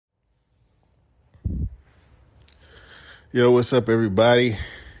Yo, what's up, everybody?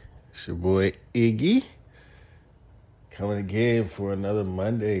 It's your boy Iggy coming again for another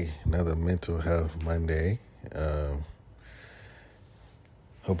Monday, another mental health Monday.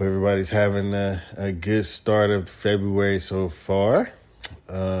 Hope everybody's having a good start of February so far.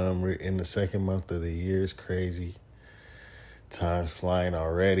 We're in the second month of the year. It's crazy. Time's flying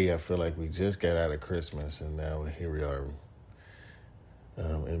already. I feel like we just got out of Christmas, and now here we are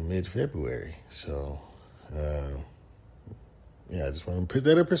in mid-February. So, I just want to put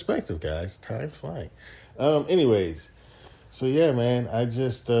that in perspective, guys. Time's flying. Anyways, so yeah, man, I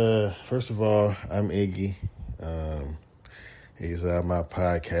just, first of all, I'm Iggy. My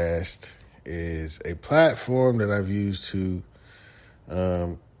podcast is a platform that I've used to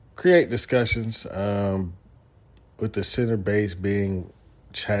create discussions with the center base being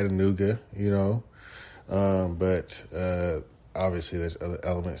Chattanooga, but obviously there's other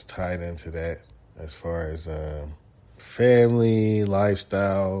elements tied into that as far as family,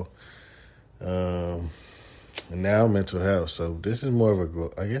 lifestyle, and now mental health. So this is more of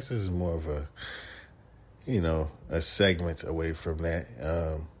a segment away from that.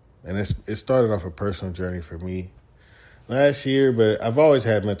 And it started off a personal journey for me last year, but I've always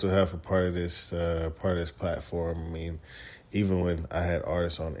had mental health a part of this platform. I mean, even when I had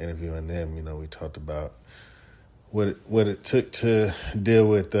artists on interviewing them, we talked about what it took to deal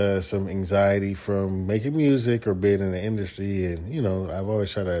with some anxiety from making music or being in the industry. And, I've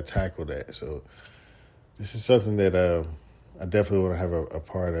always tried to tackle that. So this is something that I definitely want to have a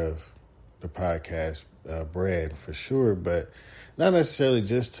part of the podcast brand for sure, but not necessarily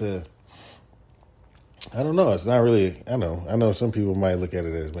just to, I don't know. It's not really, I know some people might look at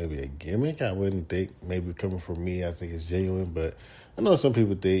it as maybe a gimmick. I wouldn't think, maybe coming from me, I think it's genuine, but I know some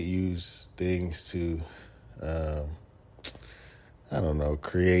people use things to,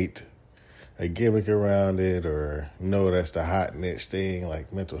 create a gimmick around it, or that's the hot niche thing.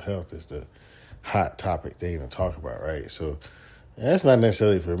 Like mental health is the hot topic thing to talk about, right? So that's not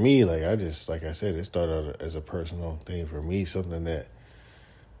necessarily for me. Like I said, it started out as a personal thing for me, something that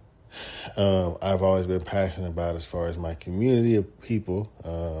I've always been passionate about as far as my community of people,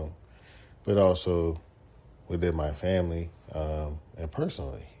 but also within my family and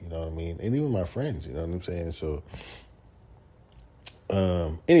personally, you know what I mean? And even my friends, you know what I'm saying? So,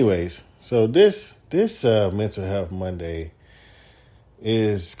 anyways, so this Mental Health Monday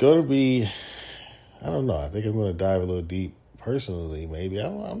is going to be, I don't know, I think I'm going to dive a little deep personally, maybe. I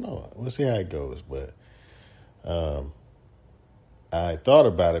don't know. We'll see how it goes, but I thought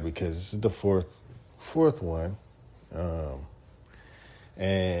about it because this is the fourth one.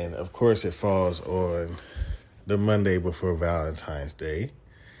 And of course it falls on the Monday before Valentine's Day.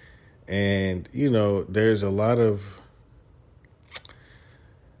 And, there's a lot of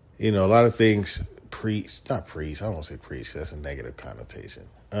things I don't want to say preach, that's a negative connotation.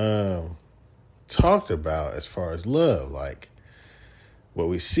 Talked about as far as love, like what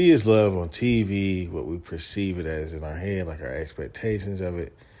we see as love on TV, what we perceive it as in our head, like our expectations of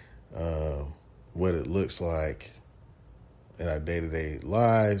it, what it looks like in our day-to-day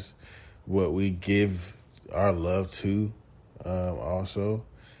lives, what we give our love to, also,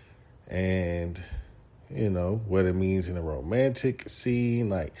 and, what it means in a romantic scene.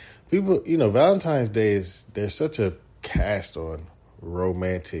 Like people, Valentine's Day there's such a cast on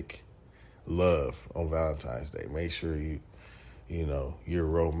romantic love on Valentine's Day. Make sure you're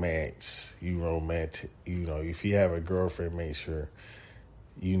romantic, if you have a girlfriend, make sure,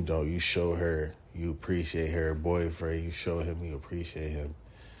 you show her, you appreciate her. Boyfriend, you show him, you appreciate him.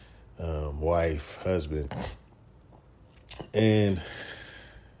 Wife, husband. And,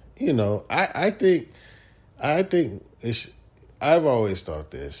 I think I've always thought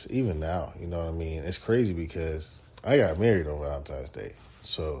this, even now, you know what I mean? It's crazy because I got married on Valentine's Day.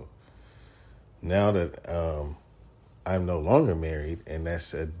 So now that I'm no longer married, and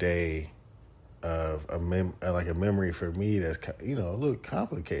that's a day of a memory for me that's, a little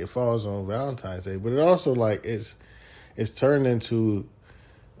complicated. It falls on Valentine's Day, but it also it's turned into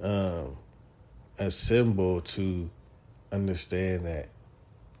a symbol to understand that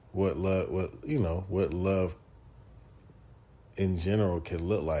what love in general can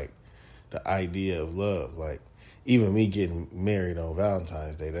look like, the idea of love. Like even me getting married on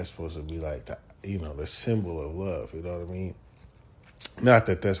Valentine's Day, that's supposed to be like the symbol of love, you know what I mean? Not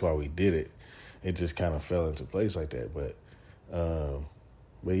that that's why we did it. It just kind of fell into place like that. But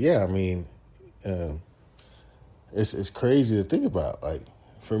yeah, I mean, it's crazy to think about. Like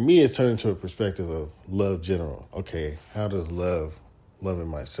for me, it's turned into a perspective of love general. Okay, how does loving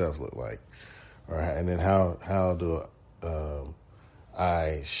myself look like? And then how do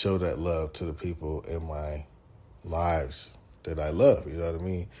I show that love to the people in my lives that I love, you know what I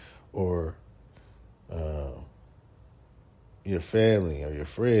mean? Or your family or your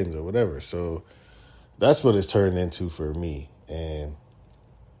friends or whatever. So that's what it's turned into for me. And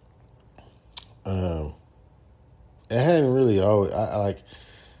it hadn't really always, I like,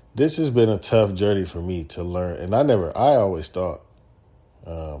 this has been a tough journey for me to learn. And I always thought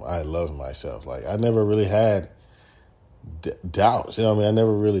I loved myself. Like, I never really had doubts. You know what I mean? I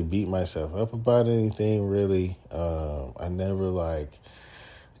never really beat myself up about anything, really. I never, like,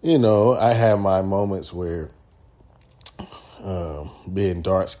 I had my moments where being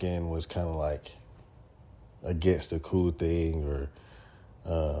dark skinned was kind of like against the cool thing, or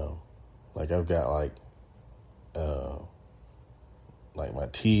like I've got like my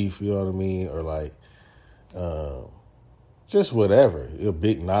teeth, you know what I mean? Or like just whatever.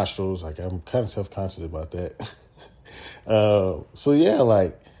 Big nostrils. Like, I'm kind of self-conscious about that. So yeah,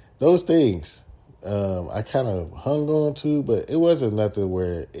 like those things I kind of hung on to, but it wasn't nothing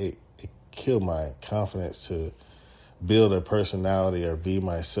where it killed my confidence to build a personality or be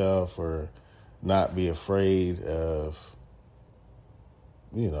myself or not be afraid of,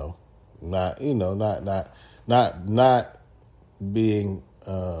 not being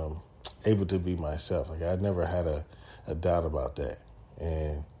able to be myself. Like, I never had a doubt about that.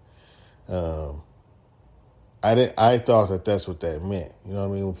 And I thought that that's what that meant. You know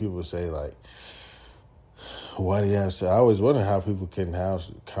what I mean? When people say, like, why do you have to say? I always wonder how people can have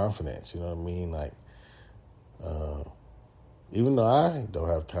confidence. You know what I mean? Like, even though I don't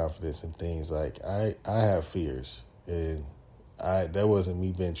have confidence in things, like, I have fears. And that wasn't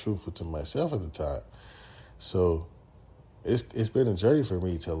me being truthful to myself at the time. So it's been a journey for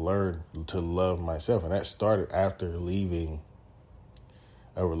me to learn to love myself. And that started after leaving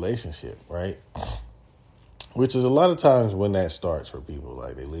a relationship, right? Which is a lot of times when that starts for people.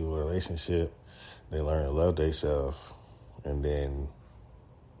 Like, they leave a relationship, they learn to love themselves, and then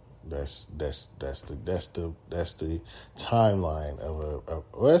that's the timeline of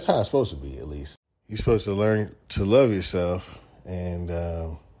well, that's how it's supposed to be, at least. You're supposed to learn to love yourself and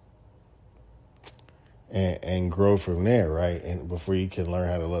grow from there, right? And before you can learn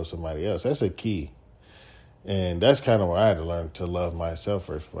how to love somebody else, that's a key. And that's kind of where I had to learn to love myself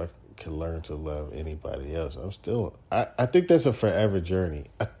first before I could learn to love anybody else. I think that's a forever journey.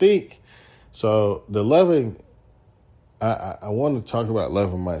 I think, so the loving, I want to talk about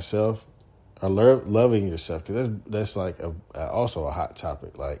loving myself. I love loving yourself, because that's like also a hot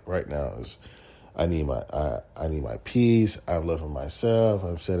topic. Like, right now is I need my peace. I'm loving myself.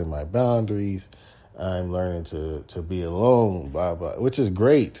 I'm setting my boundaries. I'm learning to be alone, blah blah, which is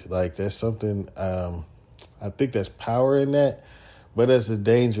great. Like, that's something. I think there's power in that, but there's a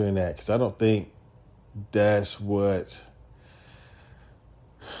danger in that, because I don't think that's what,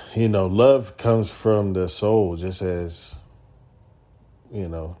 love comes from the soul, just as,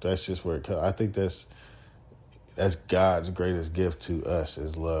 that's just where it comes. I think that's God's greatest gift to us,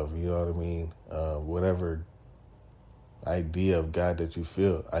 is love. You know what I mean? Whatever idea of God that you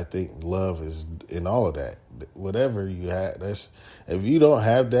feel, I think love is in all of that. Whatever you have, if you don't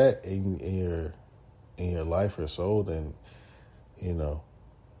have that in your life or soul, then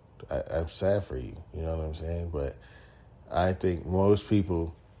I'm sad for you. You know what I'm saying? But I think most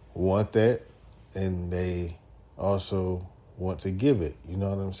people want that, and they also want to give it. You know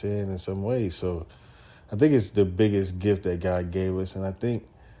what I'm saying? In some ways. So I think it's the biggest gift that God gave us, and I think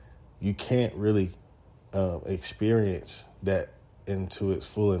you can't really experience that into its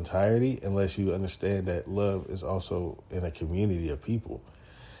full entirety unless you understand that love is also in a community of people.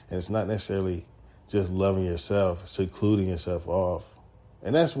 And it's not necessarily just loving yourself, secluding yourself off.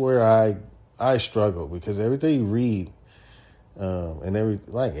 And that's where I struggle, because everything you read, not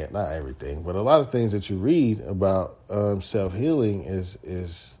everything, but a lot of things that you read about self-healing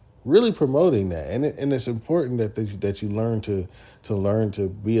is really promoting that. And it's important that you learn to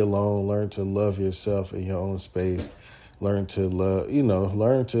be alone, learn to love yourself in your own space, learn to love,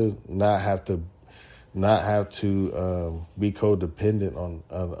 learn to not have to be codependent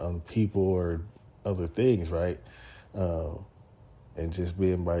on people or other things, right? And just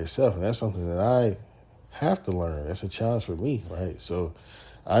being by yourself. And that's something that I have to learn. That's a challenge for me, right? So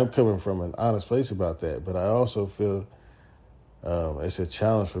I'm coming from an honest place about that, but I also feel it's a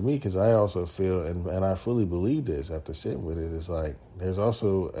challenge for me, because I also feel, and I fully believe this after sitting with it, is like there's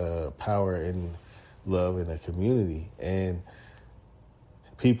also power in love in a community, and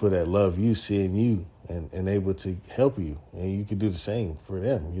people that love you, seeing you and able to help you, and you can do the same for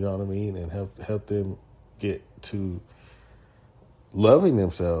them. You know what I mean? And help them get to loving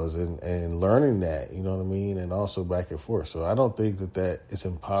themselves and learning that, you know what I mean? And also back and forth. So I don't think that it's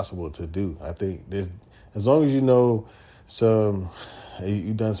impossible to do. I think as long as you know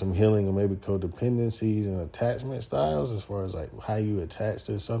you've done some healing or maybe codependencies and attachment styles as far as like how you attach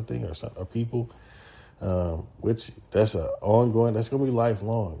to something or people, which that's ongoing. That's going to be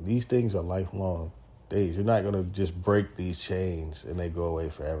lifelong. These things are lifelong days. You're not going to just break these chains and they go away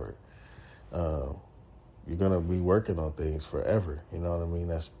forever. You're going to be working on things forever. You know what I mean?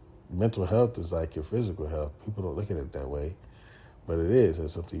 That's mental health is like your physical health. People don't look at it that way, but it is.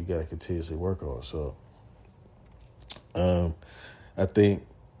 It's something you got to continuously work on. So, I think,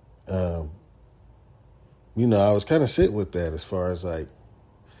 I was kind of sitting with that as far as like,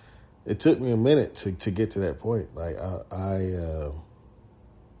 it took me a minute to get to that point. Like I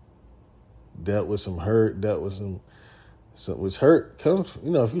dealt with some hurt, which hurt comes,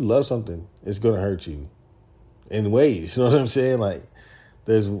 if you love something, it's going to hurt you in ways, you know what I'm saying? Like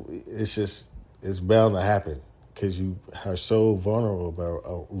it's bound to happen because you are so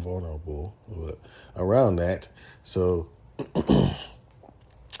vulnerable around that. So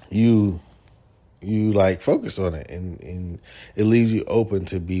you like focus on it and it leaves you open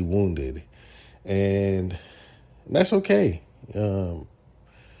to be wounded, and that's okay. I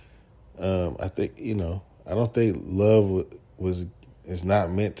think, I don't think love is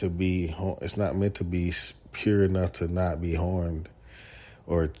not meant to be, it's not meant to be pure enough to not be harmed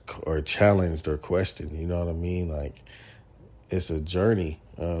or challenged or questioned. You know what I mean? Like it's a journey,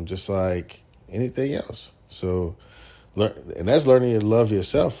 just like anything else. So, and that's learning to love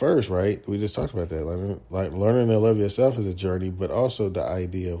yourself first, right? We just talked about that. Learning to love yourself is a journey, but also the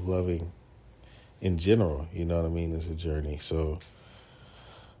idea of loving in general, you know what I mean, is a journey. So,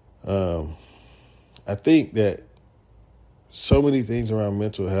 I think that so many things around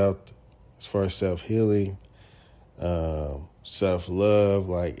mental health, as far as self-healing, self-love,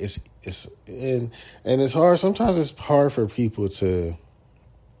 like it's hard. Sometimes it's hard for people to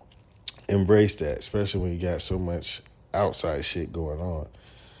embrace that, especially when you got so much outside shit going on.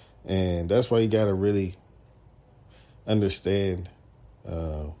 And that's why you got to really understand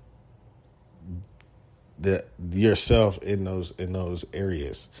that yourself in those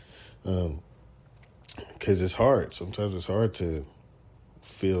areas, because it's hard. Sometimes it's hard to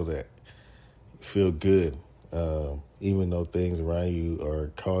feel good, even though things around you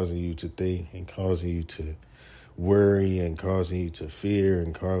are causing you to think and causing you to worry and causing you to fear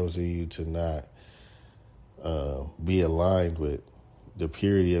and causing you to not be aligned with the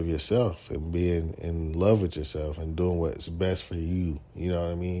purity of yourself and being in love with yourself and doing what's best for you. You know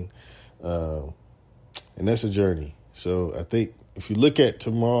what I mean? And that's a journey. So I think if you look at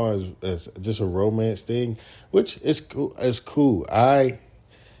tomorrow as just a romance thing, which is cool, I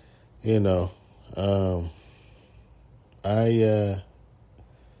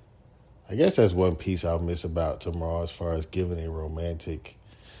guess that's one piece I'll miss about tomorrow as far as giving a romantic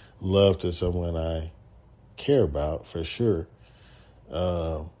love to someone I care about, for sure.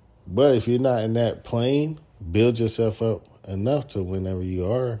 But if you're not in that plane, build yourself up enough to whenever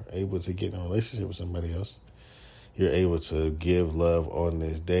you are able to get in a relationship with somebody else, you're able to give love on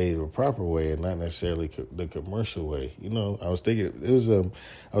this day the proper way and not necessarily the commercial way. I was thinking,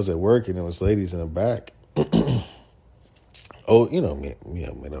 I was at work and there was ladies in the back.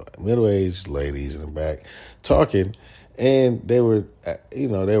 Middle-aged ladies in the back talking, and they were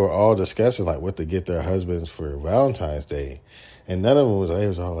all discussing like what to get their husbands for Valentine's Day, and none of them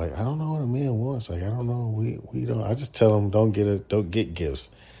was all like, I don't know what a man wants. Like, I don't know. We don't. I just tell them don't get gifts.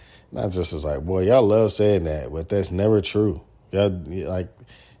 And I just was like, boy, y'all love saying that, but that's never true. That's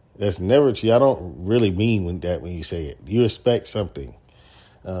never true. Y'all don't really mean when you say it. You expect something.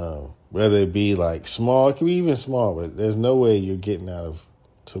 Whether it be like small, it can be even small, but there's no way you're getting out of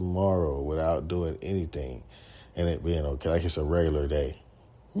tomorrow without doing anything and it being okay, like it's a regular day.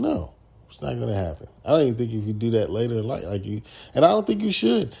 No, it's not going to happen. I don't even think if you do that later in life, and I don't think you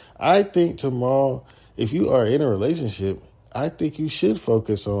should. I think tomorrow, if you are in a relationship, I think you should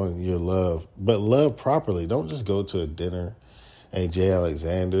focus on your love, but love properly. Don't just go to a dinner and J.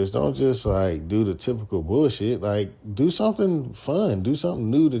 Alexander's. Don't just like do the typical bullshit. Like, do something fun. Do something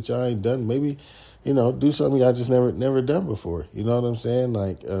new that y'all ain't done. Maybe, do something y'all just never done before. You know what I'm saying?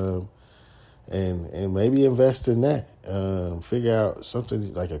 Like, and maybe invest in that. Figure out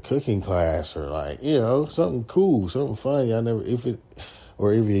something like a cooking class or like, something cool, something fun. Y'all never, if you're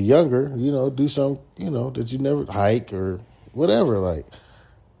younger, do something, that you never hike or whatever. Like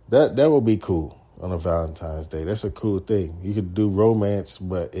that would be cool. On a Valentine's Day. That's a cool thing. You could do romance,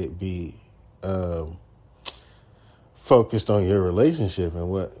 but it be focused on your relationship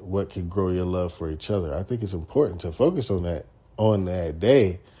and what can grow your love for each other. I think it's important to focus on that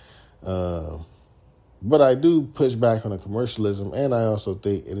day. But I do push back on the commercialism, and I also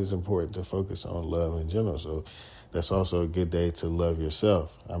think it is important to focus on love in general. So that's also a good day to love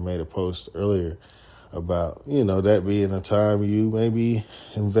yourself. I made a post earlier about, that being a time you maybe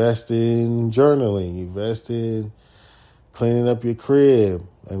invest in journaling, invest in cleaning up your crib,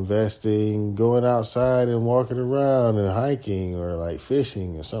 investing going outside and walking around and hiking or like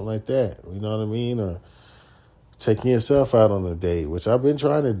fishing or something like that. You know what I mean? Or taking yourself out on a date, which I've been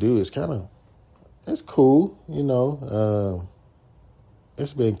trying to do. It's cool,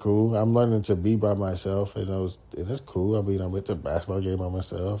 it's been cool. I'm learning to be by myself, and it's cool. I mean, I went to a basketball game by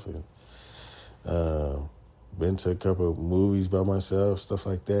myself, and been to a couple of movies by myself, stuff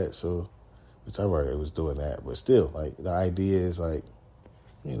like that. So, which I already was doing that, but still, like the idea is like,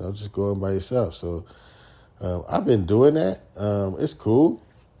 just going by yourself. So, I've been doing that. It's cool.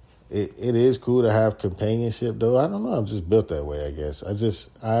 It is cool to have companionship, though. I don't know. I'm just built that way, I guess.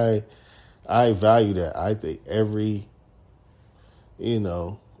 I value that. I think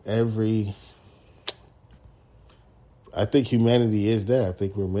I think humanity is that. I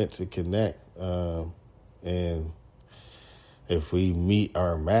think we're meant to connect. And if we meet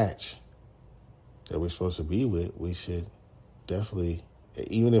our match that we're supposed to be with, we should definitely,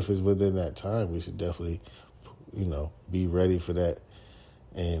 even if it's within that time, we should definitely, be ready for that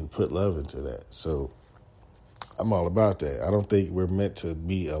and put love into that. So I'm all about that. I don't think we're meant to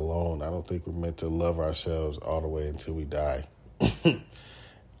be alone. I don't think we're meant to love ourselves all the way until we die.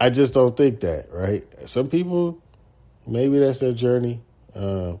 I just don't think that, right? Some people, maybe that's their journey,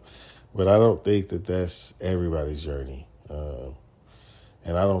 but I don't think that that's everybody's journey.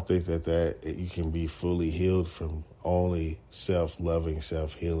 And I don't think that you can be fully healed from only self-loving,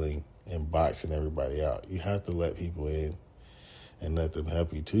 self-healing, and boxing everybody out. You have to let people in and let them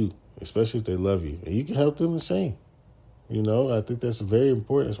help you too, especially if they love you. And you can help them the same. I think that's very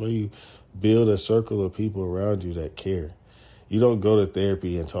important. That's why you build a circle of people around you that care. You don't go to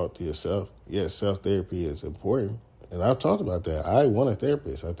therapy and talk to yourself. Yes, self-therapy is important. And I've talked about that. I want a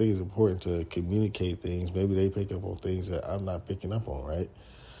therapist. I think it's important to communicate things. Maybe they pick up on things that I'm not picking up on, right?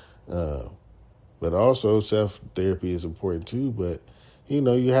 But also self-therapy is important too. But,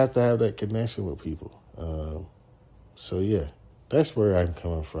 you have to have that connection with people. So, yeah, that's where I'm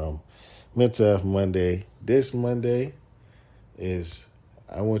coming from. Mental Health Monday. This Monday is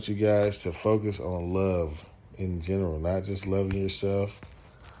I want you guys to focus on love in general, not just loving yourself,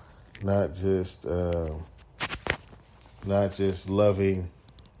 not just loving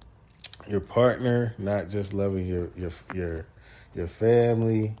your partner, not just loving your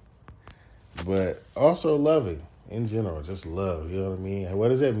family, but also loving in general. Just love. You know what I mean? What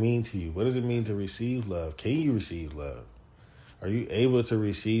does that mean to you? What does it mean to receive love? Can you receive love? Are you able to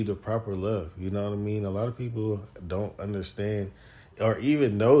receive the proper love? You know what I mean? A lot of people don't understand or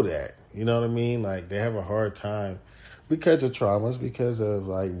even know that. You know what I mean? Like they have a hard time because of traumas, because of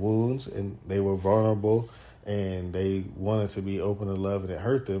like wounds, and they were vulnerable and they wanted to be open to love and it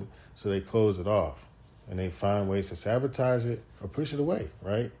hurt them. So they close it off and they find ways to sabotage it or push it away,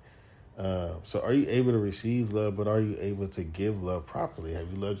 right? So are you able to receive love, but are you able to give love properly?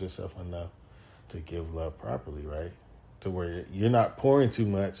 Have you loved yourself enough to give love properly, right? To where you're not pouring too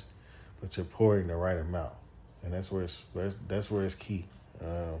much, but you're pouring the right amount. And that's where it's key.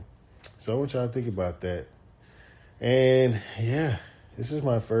 So I want y'all to think about that. And yeah, this is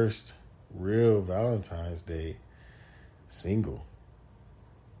my first real Valentine's Day single.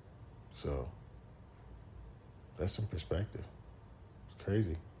 So that's some perspective. It's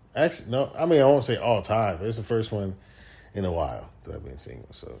crazy. Actually, no, I mean, I won't say all time, but it's the first one in a while that I've been single.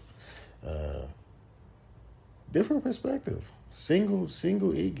 So, different perspective. Single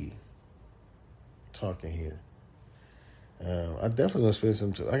Iggy talking here. I'm definitely gonna spend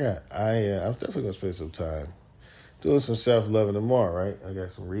some time. I'm definitely gonna spend some time doing some self-loving tomorrow. Right? I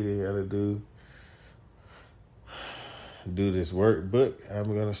got some reading I gotta do. Do this workbook.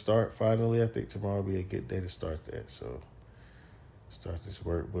 I'm gonna start finally. I think tomorrow will be a good day to start that. So start this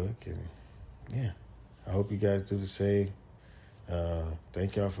workbook, and yeah, I hope you guys do the same.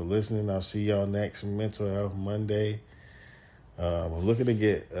 Thank y'all for listening. I'll see y'all next Mental Health Monday. I'm looking to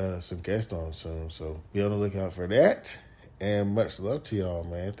get some guests on soon, so be on the lookout for that. And much love to y'all,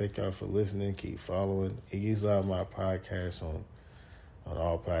 man. Thank y'all for listening. Keep following Iggy's Loud My podcast on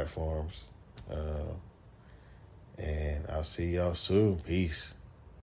all platforms. And I'll see y'all soon. Peace.